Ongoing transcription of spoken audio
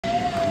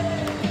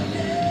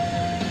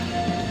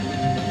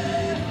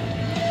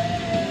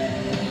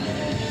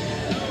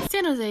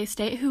San Jose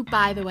State, who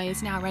by the way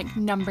is now ranked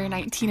number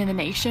 19 in the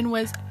nation,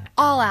 was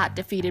all out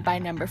defeated by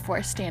number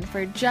 4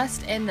 Stanford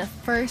just in the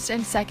first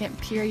and second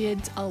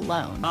periods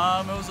alone.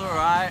 It was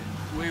alright.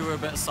 We were a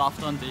bit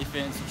soft on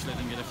defense, which let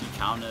them get a few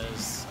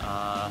counters.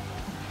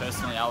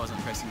 Personally, I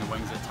wasn't pressing the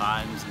wings at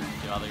times, and a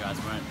few other guys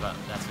weren't, but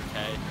that's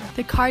okay.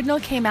 The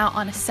Cardinal came out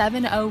on a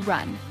 7-0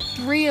 run,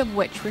 3 of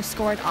which were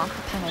scored off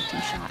the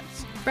penalty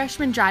shots.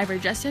 Freshman driver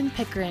Justin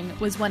Pickering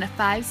was one of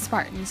 5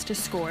 Spartans to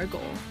score a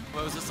goal.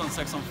 Well, it was just on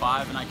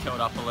 6-on-5, and I killed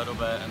up a little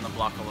bit, and the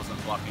blocker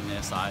wasn't blocking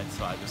their side,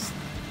 so I just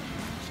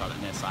shot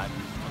it near side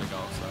and got a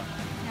goal. So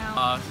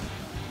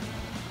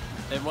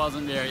it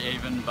wasn't very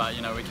even, but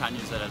you know, we can't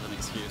use it as an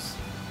excuse.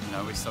 You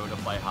know, we still got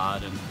to play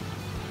hard and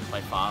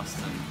play fast,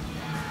 and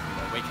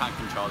we can't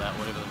control that.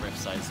 Whatever the ref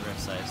says,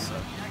 so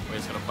we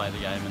just got to play the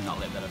game and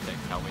not let that affect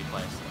how we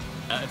play. So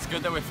it's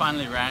good that we're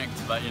finally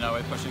ranked, but you know,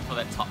 we're pushing for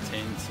that top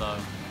 10. So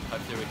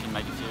hopefully we can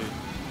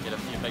get a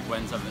few big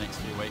wins over the next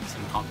few weeks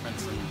in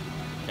conference and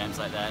games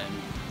like that, and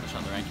push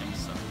up the rankings.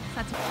 So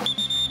That's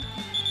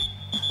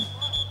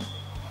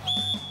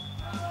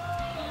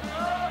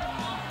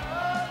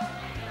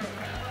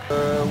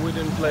we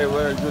didn't play a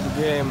very good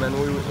game, and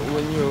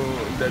we knew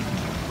that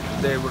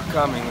they were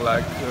coming.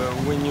 Like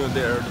we knew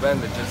their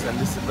advantages and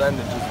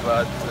disadvantages,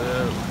 but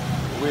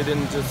we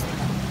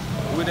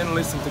didn't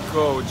listen to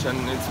coach,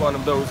 and it's one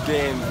of those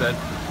games that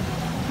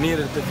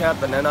needed to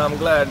happen. And I'm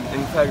glad,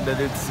 in fact, that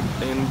it's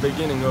in the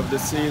beginning of the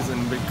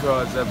season,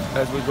 because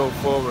as we go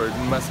forward,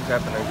 it mustn't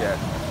happen again.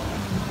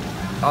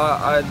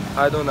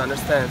 I don't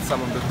understand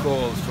some of the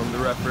calls from the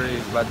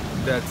referees, but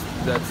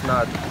that's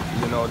not,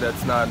 you know,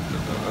 that's not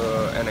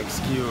an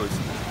excuse.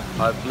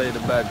 I played a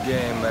bad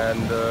game,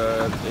 and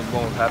it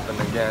won't happen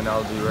again.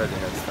 I'll be ready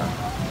next time.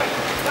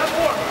 Step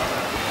 4.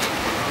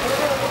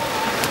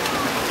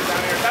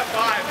 Down here, step 5.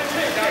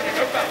 Down here,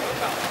 go foul, go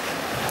foul.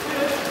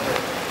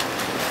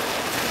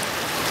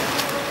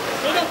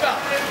 Still go foul.